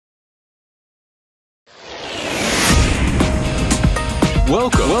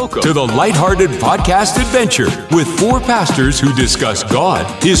Welcome to the Lighthearted Podcast Adventure with four pastors who discuss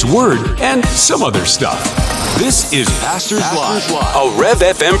God, His Word, and some other stuff. This is Pastors Live, a Rev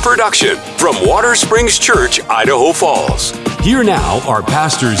FM production from Watersprings Church, Idaho Falls. Here now are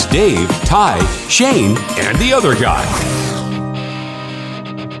Pastors Dave, Ty, Shane, and the other guy.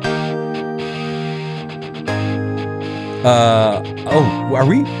 Are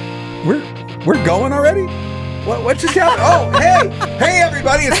we? We're going already? What just happened? Oh, hey,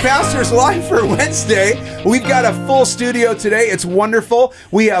 everybody! It's Pastors Live for Wednesday. We've got a full studio today. It's wonderful.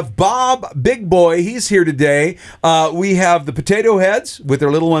 We have Bob, Big Boy. He's here today. We have the Potato Heads with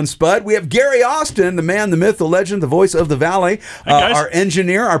their little one Spud. We have Gary Austin, the man, the myth, the legend, the voice of the Valley. Our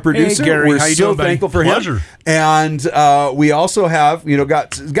engineer, our producer. Hey, Gary. We're How you so doing, buddy? thankful for Pleasure. him. And we also have,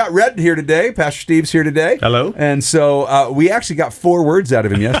 got Red here today. Pastor Steve's here today. Hello. And so we actually got 4 words out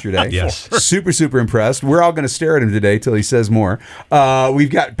of him yesterday. Yes. Super impressed. We're all going to stare at him today till he says more. We've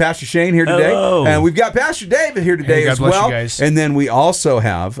got Pastor Shane here today. Hello. And we've got Pastor David here today God as bless well. you guys. And then we also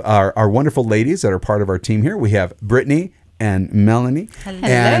have our wonderful ladies that are part of our team here. We have Brittany and Melanie. Hello.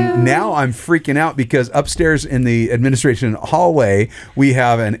 And now I'm freaking out because upstairs in the administration hallway, we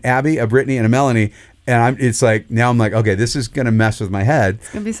have an Abby, a Brittany, and a Melanie. And I'm like, okay, this is going to mess with my head.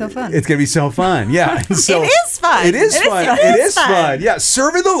 It's going to be so fun. It's going to be so fun. Yeah. So It is fun. It is fun. It is fun. Yeah.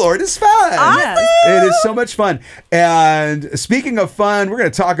 Serving the Lord is fun. Awesome. It is so much fun. And speaking of fun, we're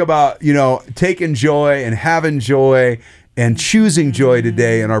going to talk about, taking joy and having joy and choosing joy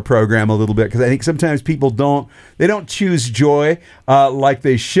today in our program a little bit, because I think sometimes people don't choose joy like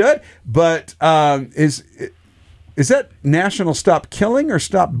they should. But is that National Stop Killing or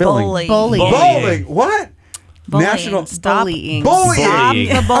Stop Billing? Bowling. What? Bullying. National Stop Bullying. Stop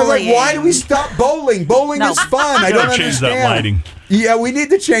the I was like, bullying. why do we stop bowling? Bowling is fun. I don't Change understand. that lighting. Yeah, we need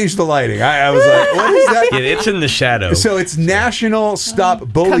to change the lighting. I was like, what is that? Yeah, it's in the shadow. So it's National Stop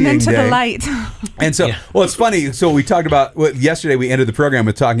Bullying Come into Day. the light. And so, well, it's funny. So we talked about, yesterday we ended the program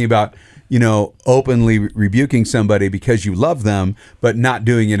with talking about, openly rebuking somebody because you love them, but not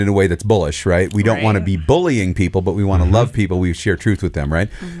doing it in a way that's bullish, right? We don't want to be bullying people, but we want to love people. We share truth with them, right?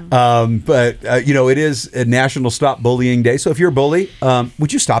 But it is a National Stop Bullying Day. So if you're a bully,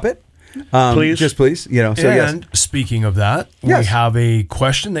 would you stop it? Please. Just please. And speaking of that, Yes. we have a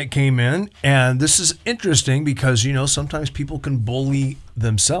question that came in, and this is interesting because, sometimes people can bully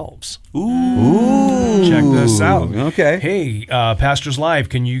themselves. Ooh. Check this out. Okay. Hey, Pastors Live,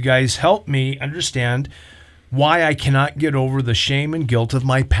 can you guys help me understand why I cannot get over the shame and guilt of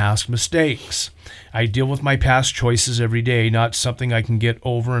my past mistakes? I deal with my past choices every day, not something I can get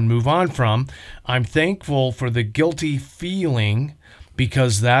over and move on from. I'm thankful for the guilty feeling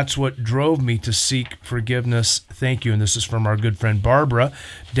because that's what drove me to seek forgiveness. Thank you. And this is from our good friend Barbara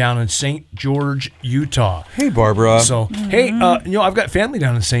down in St. George, Utah. Hey, Barbara. So, hey, I've got family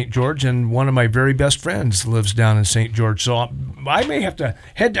down in St. George, and one of my very best friends lives down in St. George. So I may have to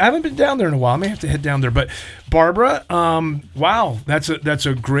head. I haven't been down there in a while. I may have to head down there. But Barbara, wow, that's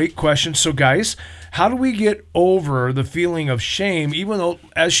a great question. So, guys, how do we get over the feeling of shame, even though,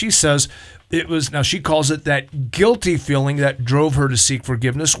 as she says, now she calls it that guilty feeling that drove her to seek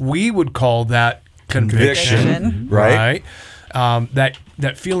forgiveness. We would call that conviction. Right.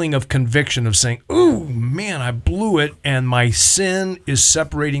 That feeling of conviction of saying, ooh, man, I blew it, and my sin is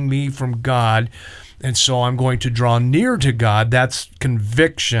separating me from God, and so I'm going to draw near to God. That's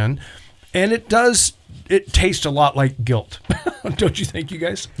conviction. And it tastes a lot like guilt. Don't you think, you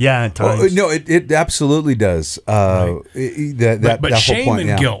guys? Yeah, at times. No, it absolutely does. But That shame whole point,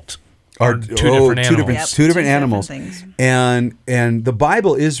 and guilt are two different animals. Two different animals. things. And the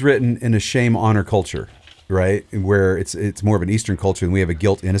Bible is written in a shame honor culture, right? Where it's more of an Eastern culture than we have a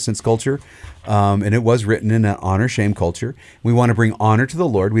guilt innocence culture. And it was written in an honor shame culture. We want to bring honor to the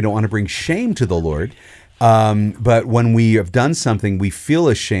Lord. We don't want to bring shame to the Lord. But when we have done something, we feel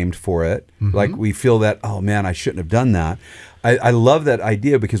ashamed for it. Like we feel that, oh man, I shouldn't have done that. I love that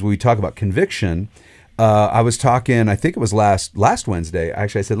idea because when we talk about conviction, I was talking, I think it was last Wednesday.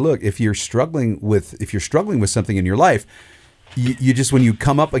 Actually, I said, look, if you're struggling with something in your life, you just, when you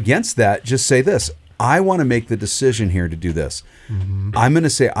come up against that, just say this: I want to make the decision here to do this. I'm going to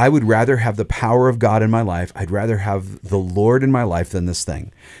say, I would rather have the power of God in my life. I'd rather have the Lord in my life than this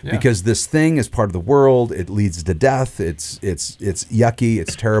thing, because this thing is part of the world. It leads to death. It's yucky.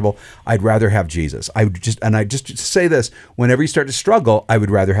 It's terrible. I'd rather have Jesus. I just say this: whenever you start to struggle, I would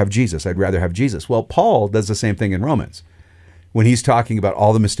rather have Jesus. I'd rather have Jesus. Well, Paul does the same thing in Romans. when he's talking about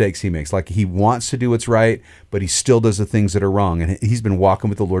all the mistakes he makes. Like, he wants to do what's right, but he still does the things that are wrong. And he's been walking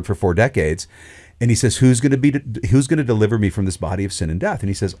with the Lord for 4 decades. And he says, who's going to deliver me from this body of sin and death? And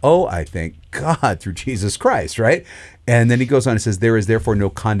he says, oh, I thank God through Jesus Christ, right? And then he goes on and says, there is therefore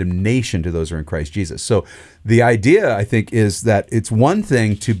no condemnation to those who are in Christ Jesus. So the idea, I think, is that it's one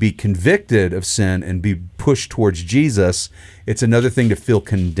thing to be convicted of sin and be pushed towards Jesus. It's another thing to feel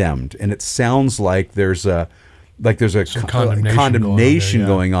condemned. And it sounds like there's a condemnation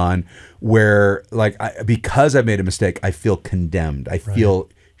going on where, like, because I made a mistake, I feel condemned. I feel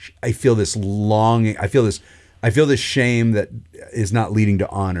this longing. I feel this shame that is not leading to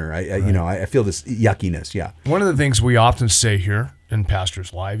honor. I feel this yuckiness. Yeah. One of the things we often say here in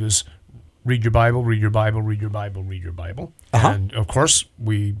Pastor's Live is read your Bible, read your Bible, read your Bible, read your Bible. And of course,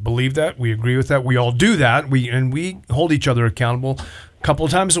 we believe that. We agree with that. We all do that. We hold each other accountable a couple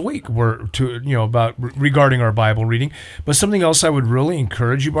of times a week regarding our Bible reading. But something else I would really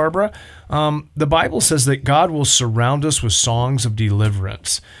encourage you, Barbara, the Bible says that God will surround us with songs of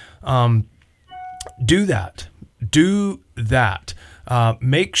deliverance. Do that.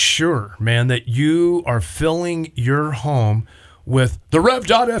 Make sure, man, that you are filling your home with the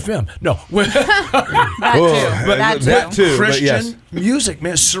Rev.fm. No, with That too. Christian music,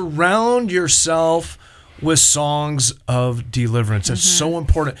 man. Surround yourself with songs of deliverance. It's so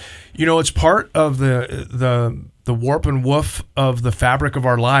important. It's part of the warp and woof of the fabric of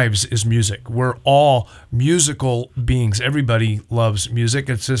our lives is music. We're all musical beings. Everybody loves music.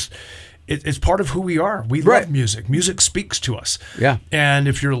 It's just, it's part of who we are. We love music. Music speaks to us. Yeah. And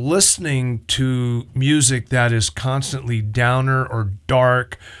if you're listening to music that is constantly downer or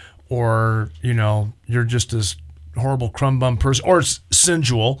dark, or, you're just this horrible crumb bum person, or it's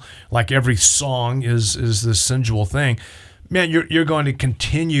sensual, like every song is this sensual thing, man, you're going to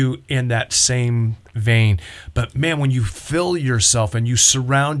continue in that same vein. But man, when you fill yourself and you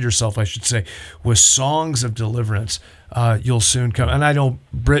surround yourself, I should say, with songs of deliverance, you'll soon come. And I know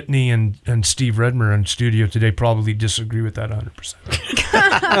Brittany and Steve Redmer in studio today probably disagree with that 100%.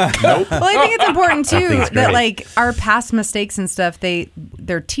 Nope. Well, I think it's important too that, like, our past mistakes and stuff,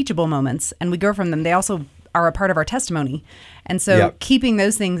 they're teachable moments and we grow from them. They also are a part of our testimony. And so keeping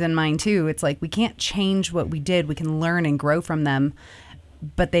those things in mind too, it's like we can't change what we did. We can learn and grow from them,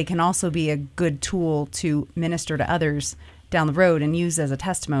 but they can also be a good tool to minister to others down the road and use as a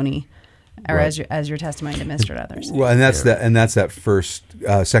testimony, or as your testimony to minister to others. Well, and that's that first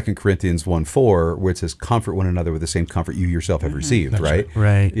 2 Corinthians 1:4, where it says, comfort one another with the same comfort you yourself have received, right?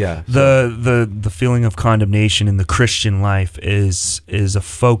 Right. Yeah. The feeling of condemnation in the Christian life is a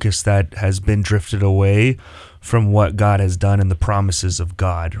focus that has been drifted away from what God has done and the promises of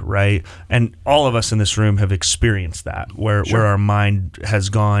God, right? And all of us in this room have experienced that, where our mind has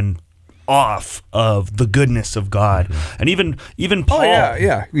gone off of the goodness of God. And even Paul. Oh,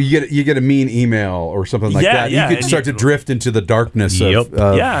 yeah. You get a mean email or something like that. You could start to drift into the darkness of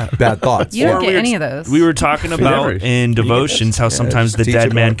bad thoughts. You don't get any of those. We were talking about in devotions how sometimes the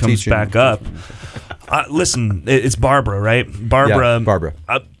dead man comes back up. Listen, it's Barbara, right? Barbara.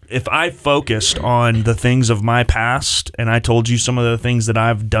 If I focused on the things of my past and I told you some of the things that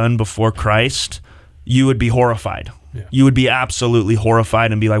I've done before Christ, you would be horrified. Yeah. You would be absolutely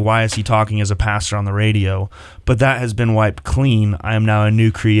horrified and be like, why is he talking as a pastor on the radio? But that has been wiped clean. I am now a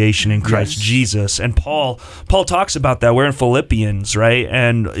new creation in Christ Jesus. And Paul talks about that. We're in Philippians, right?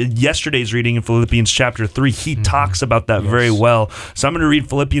 And yesterday's reading in Philippians chapter 3, he talks about that very well. So I'm going to read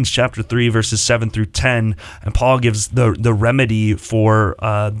Philippians chapter 3, verses 7 through 10. And Paul gives the remedy for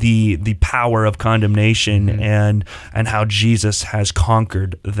the power of condemnation and how Jesus has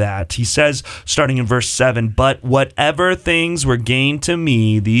conquered that. He says, starting in verse 7, but whatever things were gained to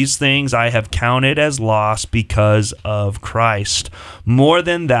me, these things I have counted as loss because of Christ. More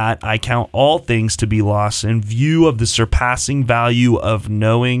than that, I count all things to be lost in view of the surpassing value of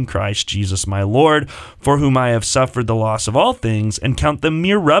knowing Christ Jesus my Lord, for whom I have suffered the loss of all things, and count them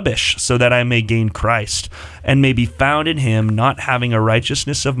mere rubbish, so that I may gain Christ, and may be found in him, not having a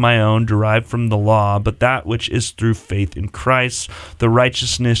righteousness of my own derived from the law, but that which is through faith in Christ, the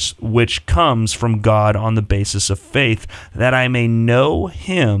righteousness which comes from God on the basis of faith, that I may know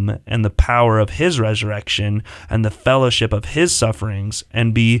him and the power of his resurrection and the fellowship of his sufferings,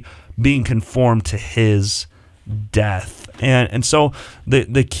 and being conformed to his death. And so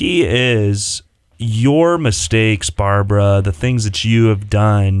the key is your mistakes, Barbara, the things that you have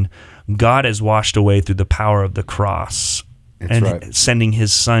done, God has washed away through the power of the cross. That's right. Sending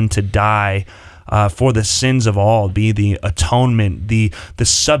his son to die for the sins of all, be the atonement, the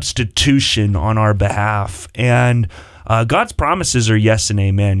substitution on our behalf. And God's promises are yes and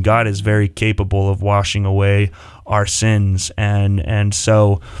amen. God is very capable of washing away our sins, and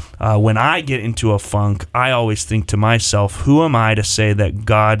so when I get into a funk, I always think to myself, who am I to say that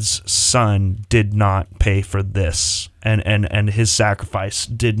God's Son did not pay for this, and his sacrifice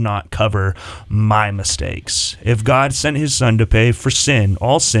did not cover my mistakes? If God sent his Son to pay for sin,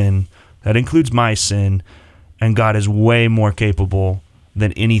 all sin, that includes my sin, and God is way more capable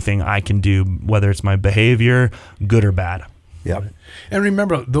than anything I can do, whether it's my behavior, good or bad. Yep. And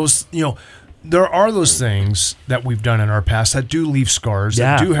remember, those, there are those things that we've done in our past that do leave scars,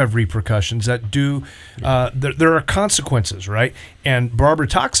 that do have repercussions, that do, there are consequences, right? And Barbara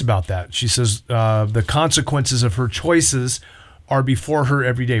talks about that. She says the consequences of her choices are before her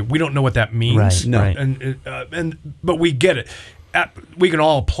every day. We don't know what that means. Right. No. Right. But we get it. We can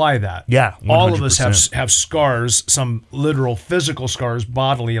all apply that. Yeah, 100%. All of us have scars, some literal physical scars,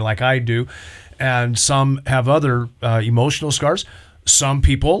 bodily, like I do, and some have other emotional scars. Some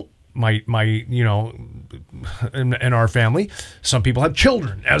people, my in our family, some people have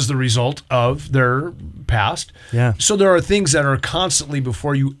children as the result of their past. Yeah. So there are things that are constantly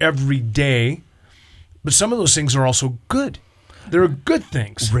before you every day, but some of those things are also good. There are good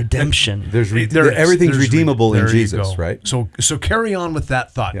things. Redemption. Everything's redeemable in Jesus, right? So carry on with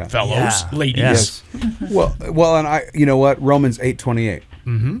that thought, fellows, ladies. Yes. Well, and you know what? Romans 8:28.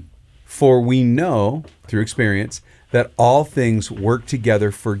 Mm-hmm. For we know through experience that all things work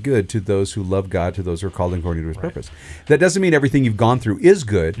together for good to those who love God, to those who are called according to his purpose. That doesn't mean everything you've gone through is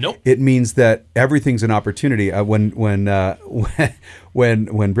good. Nope. It means that everything's an opportunity. When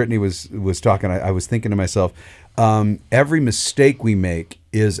Brittany was talking, I was thinking to myself, every mistake we make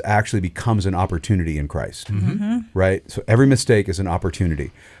becomes an opportunity in Christ, right? So every mistake is an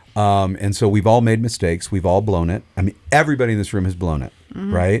opportunity. And so we've all made mistakes. We've all blown it. I mean, everybody in this room has blown it,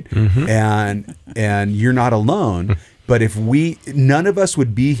 right? And you're not alone. But none of us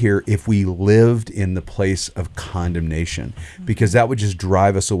would be here if we lived in the place of condemnation, because that would just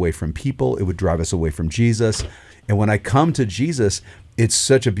drive us away from people. It would drive us away from Jesus. And when I come to Jesus, it's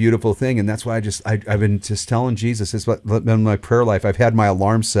such a beautiful thing. And that's why I've been just telling Jesus, it's been my prayer life. I've had my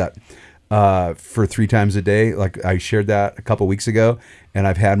alarm set for 3 times a day. Like I shared that a couple weeks ago, and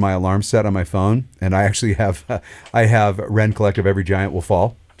I've had my alarm set on my phone. And I actually have, Ren Collective, Every Giant Will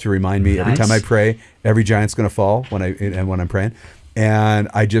Fall, to remind me every time I pray, every giant's going to fall when I'm praying. And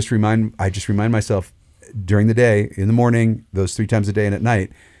I just remind myself during the day, in the morning, those 3 times a day, and at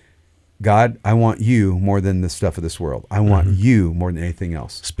night, God, I want you more than the stuff of this world. I want you more than anything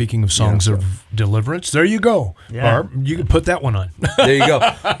else. Speaking of songs of deliverance, there you go. Yeah. Barb, you can put that one on. There you go.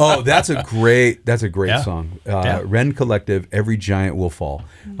 Oh, that's a great song. Ren Collective, Every Giant Will Fall.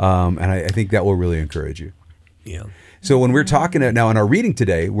 And I think that will really encourage you. Yeah. So when we're talking now in our reading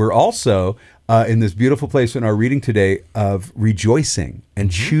today, we're also in this beautiful place in our reading today of rejoicing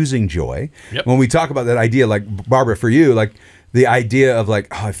and choosing joy. Yep. When we talk about that idea, like Barbara, for you, like the idea of like,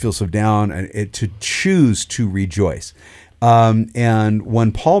 I feel so down, and to choose to rejoice. And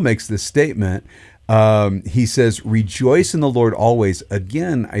when Paul makes this statement, he says, rejoice in the Lord always.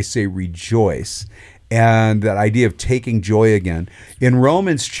 Again, I say rejoice. And that idea of taking joy again. In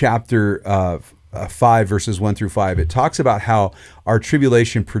Romans chapter 5, verses 1 through 5, it talks about how our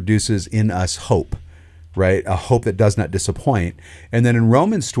tribulation produces in us hope, right? A hope that does not disappoint. And then in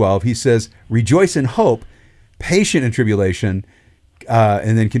Romans 12, he says, rejoice in hope, patient in tribulation,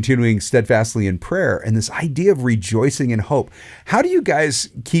 and then continuing steadfastly in prayer. And this idea of rejoicing in hope. How do you guys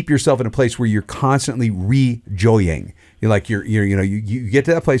keep yourself in a place where you're constantly rejoying? You get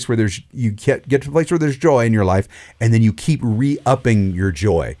to that place where get to a place where there's joy in your life, and then you keep re-upping your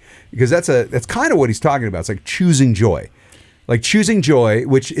joy, because that's kind of what he's talking about. It's like choosing joy,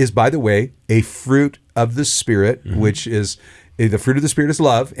 which is, by the way, a fruit of the Spirit, which is the fruit of the Spirit is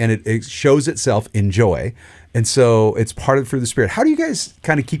love, and it shows itself in joy. And so it's part of the fruit of the Spirit. How do you guys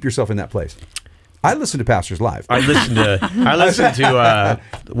kind of keep yourself in that place? I listen to pastors live. I listen to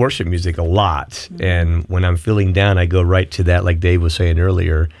worship music a lot, and when I'm feeling down, I go right to that. Like Dave was saying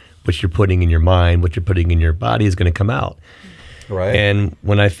earlier, what you're putting in your mind, what you're putting in your body is going to come out. Right. And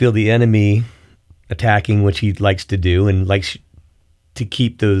when I feel the enemy attacking, which he likes to do, and likes to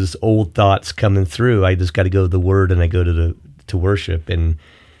keep those old thoughts coming through, I just got to go to the Word, and I go to worship, and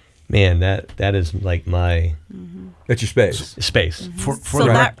man, that is like my that's your space. Space. For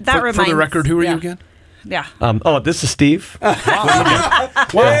the record, who are you again? Yeah. This is Steve. Wow.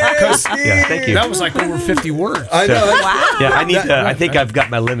 Yeah, thank you. That was like over 50 words. I know. Yeah, I think I've got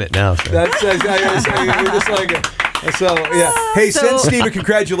my limit now. So. That's just like it. So yeah, hey, send Steve a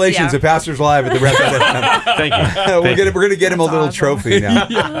congratulations at Pastors Live at the Rev. Thank you. We're gonna get him a little trophy now.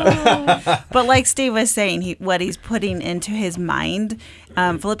 But like Steve was saying, what he's putting into his mind,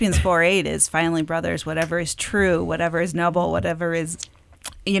 Philippians 4:8 is finally, brothers, whatever is true, whatever is noble, whatever is,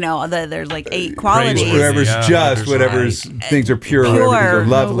 there's like 8 qualities. Whatever's just, whatever's things are pure, whatever things are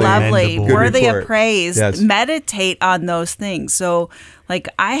lovely, worthy of praise. Yes. Meditate on those things. So, like,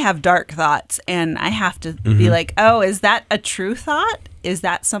 I have dark thoughts, and I have to be like, oh, is that a true thought? Is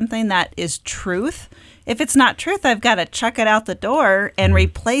that something that is truth? If it's not truth, I've got to chuck it out the door and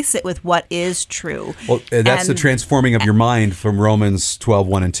replace it with what is true. Well, that's the transforming of your mind from Romans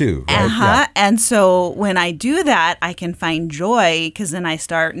 12:1 and 2. Right? Yeah. And so when I do that, I can find joy, because then I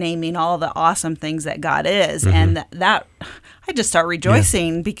start naming all the awesome things that God is. And that I just start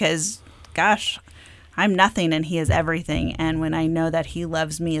rejoicing because, gosh, I'm nothing and He is everything. And when I know that He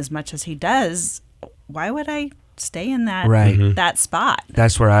loves me as much as He does, why would I stay in that that spot?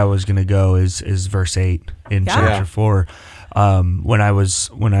 That's where I was going to go is verse 8 in chapter 4. When I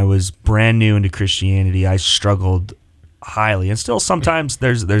was brand new into Christianity, I struggled highly, and still sometimes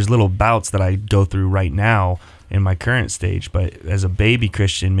there's little bouts that I go through right now in my current stage. But as a baby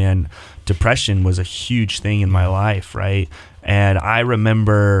Christian, man, depression was a huge thing in my life, right? And I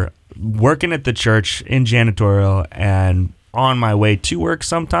remember working at the church in janitorial, and on my way to work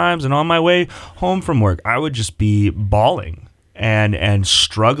sometimes and on my way home from work, I would just be bawling and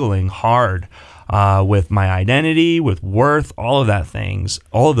struggling hard with my identity, with worth, all of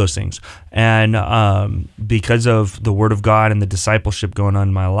those things. And because of the Word of God and the discipleship going on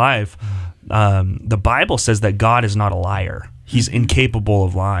in my life, the Bible says that God is not a liar. He's incapable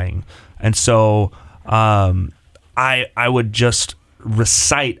of lying. And so I would just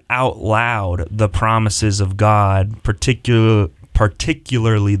recite out loud the promises of God, particularly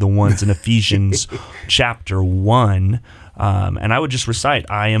the ones in Ephesians chapter 1. And I would just recite,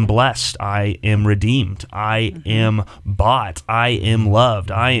 I am blessed, I am redeemed, I am bought, I am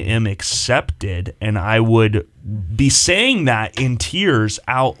loved, I am accepted. And I would be saying that in tears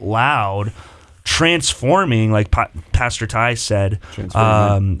out loud, transforming, like Pastor Ty said,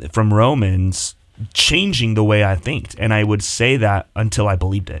 from Romans, changing the way I think. And I would say that until I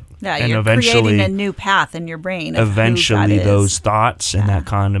believed it. Yeah, and you're eventually, creating a new path in your brain. Eventually those thoughts and that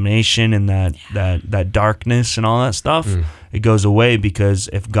condemnation and that darkness and all that stuff, it goes away, because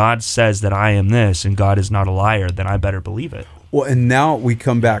if God says that I am this and God is not a liar, then I better believe it. Well, and now we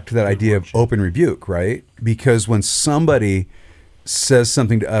come back to that idea of open rebuke, right? Because when somebody says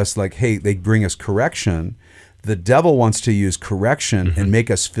something to us like, hey, they bring us correction, the devil wants to use correction and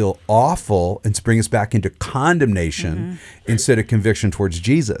make us feel awful and bring us back into condemnation instead of conviction towards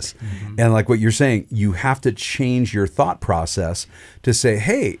Jesus. And like what you're saying, you have to change your thought process to say,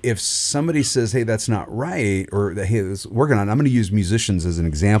 hey, if somebody says, hey, that's not right, or hey, this is working on it. I'm going to use musicians as an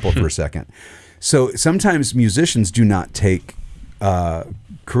example for a second. So sometimes musicians do not take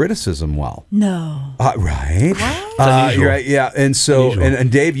criticism well. No. Right. You're right. Yeah. And so,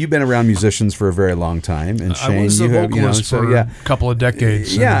 and Dave, you've been around musicians for a very long time, and Shane, I was a vocalist for a couple of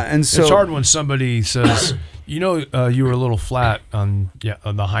decades. And so it's hard when somebody says, you were a little flat on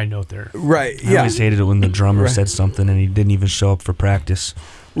the high note there. Right. I always hated it when the drummer said something and he didn't even show up for practice.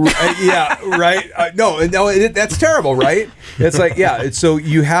 Right. No, that's terrible, right? It's like, so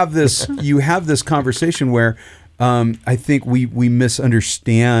you have this conversation where I think we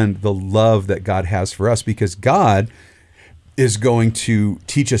misunderstand the love that God has for us, because God is going to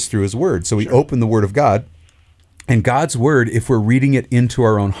teach us through His Word. So we open the Word of God, and God's Word, if we're reading it into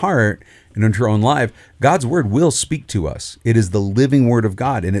our own heart and into our own life, God's Word will speak to us. It is the living Word of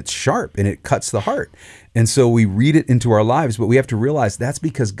God, and it's sharp, and it cuts the heart. And so we read it into our lives, but we have to realize that's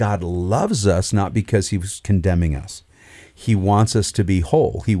because God loves us, not because He was condemning us. He wants us to be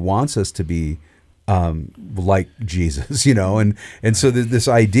whole. He wants us to be like Jesus, and so this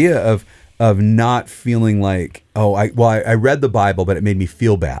idea of not feeling like, I read the Bible, but it made me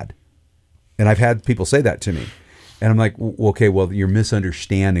feel bad. And I've had people say that to me. And I'm like, okay, well, you're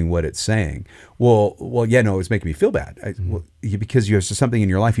misunderstanding what it's saying. Well, no, it's making me feel bad. Because you have something in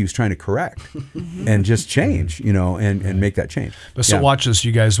your life He was trying to correct and just change, and make that change. But so watch this,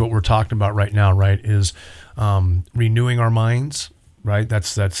 you guys, what we're talking about right now, right, is renewing our minds. Right,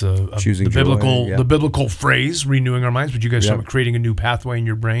 that's the biblical phrase, renewing our minds. But you guys talk about creating a new pathway in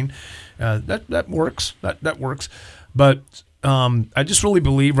your brain. That works. That works. But I just really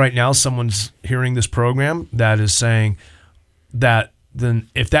believe right now someone's hearing this program that is saying that, then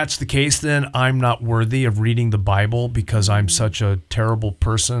if that's the case, then I'm not worthy of reading the Bible because I'm such a terrible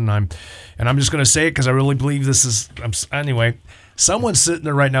person. I'm just going to say it because I really believe this is anyway. Someone's sitting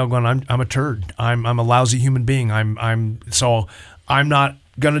there right now going, I'm a turd. I'm a lousy human being. So I'm not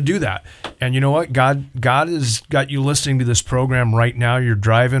going to do that. And you know what? God has got you listening to this program right now. You're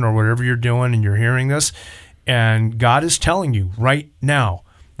driving or whatever you're doing and you're hearing this. And God is telling you right now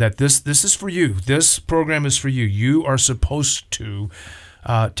that this is for you. This program is for you. You are supposed to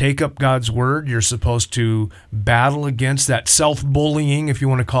take up God's word. You're supposed to battle against that self-bullying, if you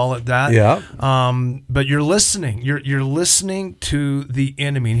want to call it that. Yeah. But you're listening. You're listening to the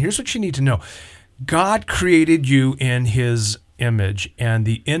enemy. And here's what you need to know. God created you in his image, and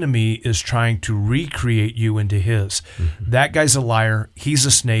the enemy is trying to recreate you into his. Mm-hmm. That guy's a liar. He's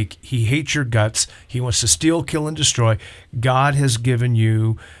a snake. He hates your guts. He wants to steal, kill, and destroy. God has given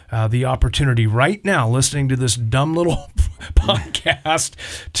you the opportunity right now, listening to this dumb little podcast,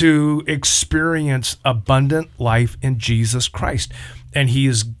 to experience abundant life in Jesus Christ. And he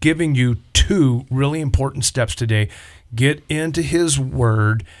is giving you 2 really important steps today. Get into his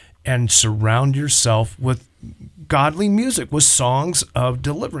word and surround yourself with godly music, with songs of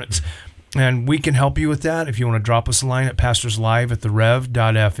deliverance. And we can help you with that. If you want to drop us a line at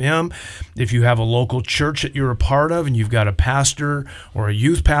pastorslive@therev.fm. If you have a local church that you're a part of and you've got a pastor or a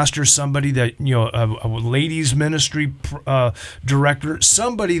youth pastor, somebody that, a ladies ministry director,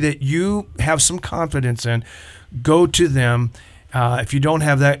 somebody that you have some confidence in, go to them. If you don't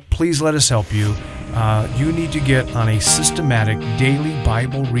have that, please let us help you. You need to get on a systematic daily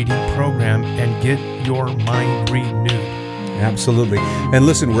Bible reading program and get your mind renewed. Absolutely. And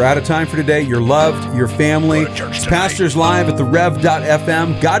listen, we're out of time for today. You're loved, your family. It's Pastors Live at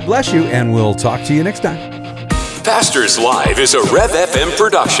therev.fm. God bless you, and we'll talk to you next time. Pastors Live is a Rev FM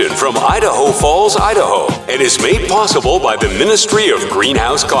production from Idaho Falls, Idaho, and is made possible by the Ministry of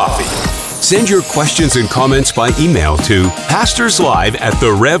Greenhouse Coffee. Send your questions and comments by email to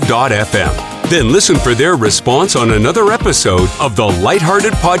pastorslive@therev.fm. Then listen for their response on another episode of the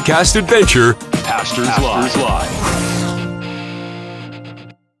lighthearted podcast adventure, Pastors Live.